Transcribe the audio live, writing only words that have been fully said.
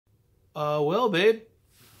Well, babe,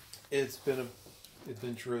 it's been an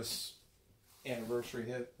adventurous anniversary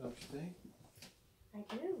hit, don't you think?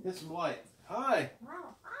 I do. Get some light. Hi.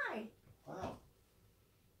 Wow, hi. Wow.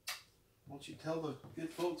 Why don't you tell the good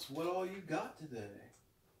folks what all you got today?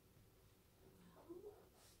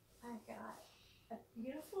 I got a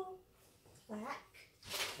beautiful black.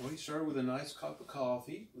 Well, you started with a nice cup of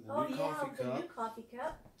coffee, with a new coffee with cup, a new coffee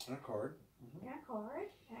cup. and a card. And a card.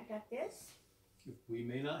 And I got this. We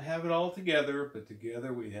may not have it all together, but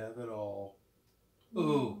together we have it all.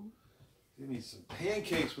 Ooh, give me some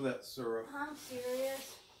pancakes with that syrup. I'm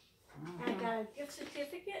serious. I got a gift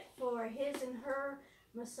certificate for his and her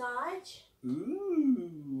massage.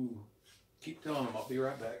 Ooh. Keep telling them. I'll be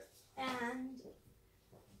right back. And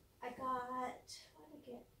I got, what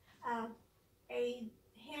did I get? A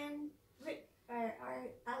handwritten,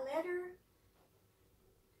 a letter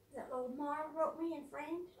that Lamar wrote me and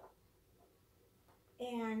framed.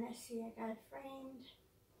 And let's see, I got it framed.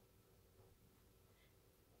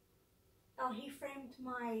 Oh, he framed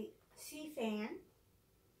my sea fan.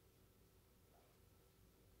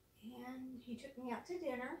 And he took me out to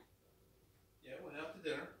dinner. Yeah, went out to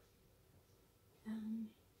dinner. I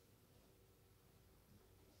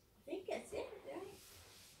think that's it, right?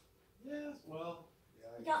 Yes, well.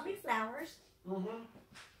 Yeah, He got me flowers.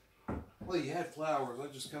 Mm-hmm. Well, you had flowers. I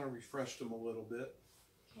just kind of refreshed them a little bit.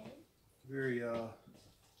 Okay. Very, I don't know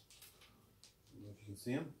if you can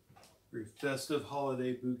see them. Very festive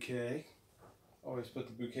holiday bouquet. Always put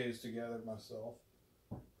the bouquets together myself.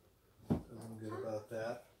 I'm good about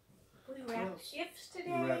that. We wrapped gifts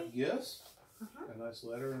today. We wrapped gifts. Uh-huh. A nice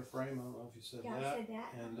letter in a frame. I don't know if you said Yeah, that. I said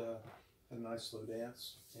that. And a nice slow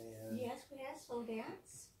dance. And Yes, we had slow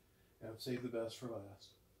dance. I've saved the best for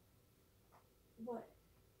last. What?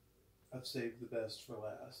 I've saved the best for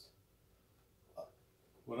last.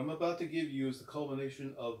 What I'm about to give you is the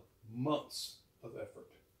culmination of months of effort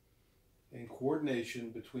and coordination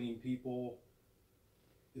between people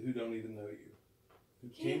who don't even know you. Who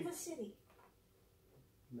Kansas City.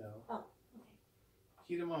 No. Oh, okay.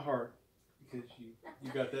 Key to my heart, because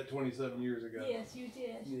you got that 27 years ago. Yes, you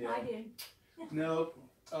did. Yeah. I did. No,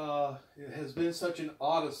 it has been such an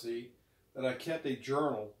odyssey that I kept a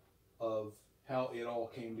journal of how it all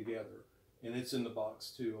came together. And it's in the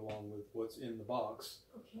box too, along with what's in the box.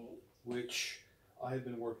 Okay. Which I have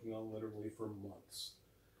been working on literally for months.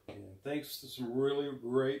 And thanks to some really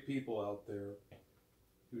great people out there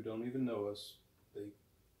who don't even know us,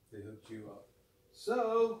 they hooked you up.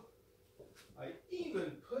 So, I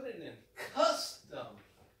even put it in custom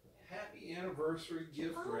happy anniversary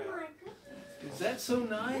gift wrap. Oh my goodness. Is that so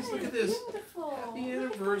nice? That Look is at this. Beautiful. Happy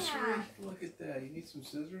anniversary. That. Look at that. You need some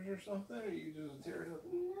scissors or something? Or you just tear it up?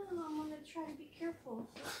 No, I'm going to try to be careful.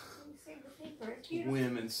 Let me save the paper. It's beautiful.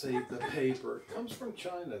 Women save the paper. It comes from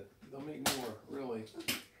China. They'll make more, really.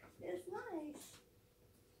 It's nice.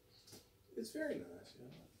 It's very nice,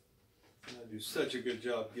 yeah. And I do such a good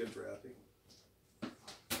job gift wrapping.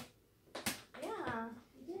 Yeah,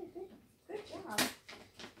 you did. Good job.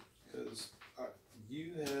 Because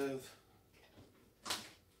you have...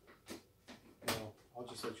 Well, I'll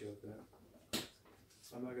just let you open it.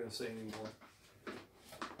 I'm not going to say any more.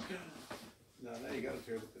 No, now you got to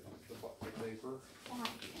tear the paper. I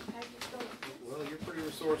just go. Well, you're pretty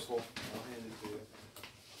resourceful. I'll hand it to you.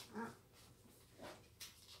 Yeah.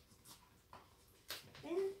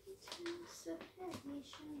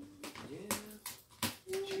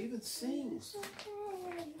 She even sings.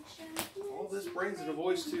 All this brings it a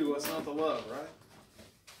voice too. What's not to love, right?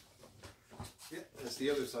 Yeah, that's the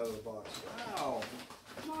other side of the box. Wow.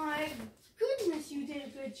 My goodness, you did a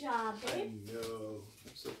good job, I babe. know.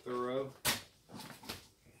 I'm so thorough.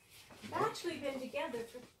 We've actually been together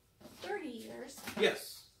for 30 years.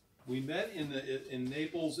 Yes. We met in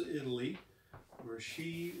Naples, Italy, where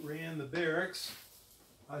she ran the barracks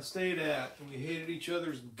I stayed at, and we hated each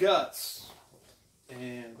other's guts.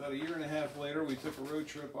 And about a year and a half later, we took a road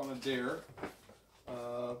trip on a dare.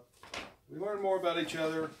 We learned more about each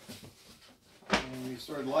other, and we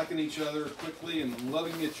started liking each other quickly and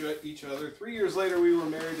loving each other. 3 years later, we were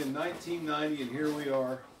married in 1990, and here we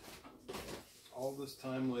are, all this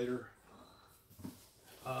time later.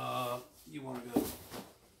 You want to go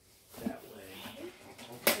that way.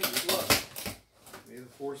 Okay, good luck. May the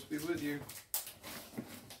force be with you.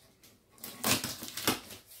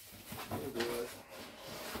 We'll do it.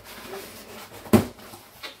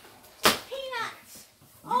 Peanuts!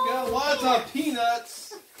 You got lots of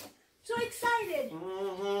peanuts. So excited.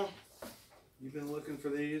 You've been looking for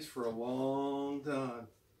these for a long time.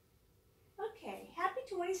 Okay, happy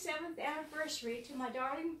 27th anniversary to my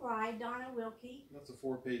darling bride, Donna Wilkie. That's a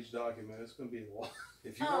 4-page document. It's going to be a lot.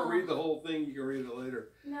 If you want to read the whole thing, you can read it later.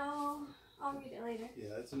 No, I'll read it later.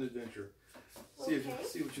 Yeah, it's an adventure. Okay.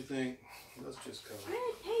 See what you think. Let's just cover. Red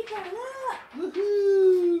paper, look!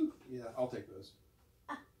 Woohoo! Yeah, I'll take those.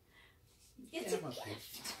 It's Yeah, a my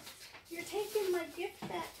gift. You're taking my gift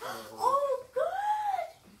back. Oh, good!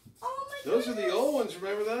 Oh my Those goodness. are the old ones.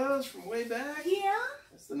 Remember those from way back? Yeah?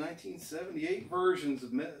 That's the 1978 versions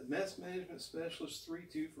of Mess Management Specialist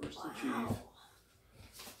 3-2 First Achieve.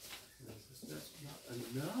 That's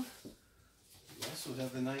not enough. We also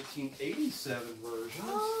have the 1987 versions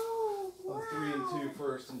of 3 and 2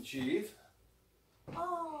 First Achieve.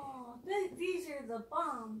 Oh, these are the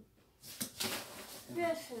bomb.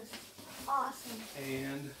 This is awesome.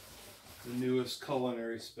 And the newest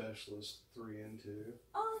Culinary Specialist 3 and 2.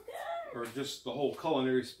 Oh, good. Or just the whole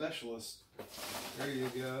Culinary Specialist. There you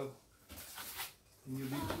go. And you'll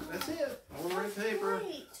be, that's it. All the red paper.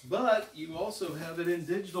 Great. But you also have it in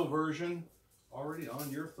digital version already on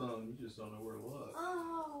your phone. You just don't know where to look.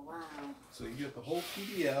 Oh, wow. So you get the whole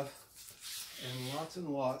PDF and lots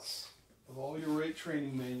of all your rate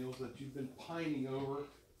training manuals that you've been pining over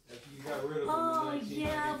after you got rid of them in 1994.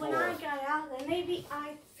 Yeah, when I got out there, maybe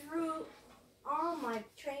I threw all my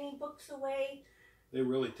training books away. They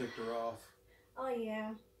really ticked her off. Oh,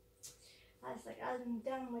 yeah. I was like, I'm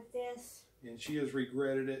done with this. And she has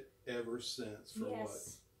regretted it ever since. For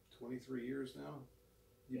Yes. what, 23 years now?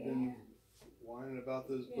 You've been whining about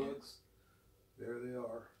those books. There they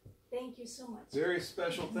are. Thank you so much. Very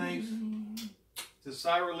special thanks to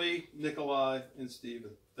Cyra Lee, Nikolai, and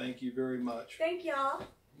Stephen. Thank you very much. Thank y'all.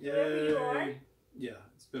 Yay. Wherever you are. Yeah,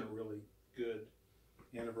 it's been a really good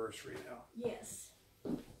anniversary now. Yes.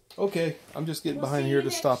 Okay, I'm just getting We'll behind see here you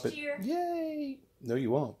to stop it. next year. Yay! No, you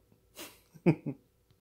won't.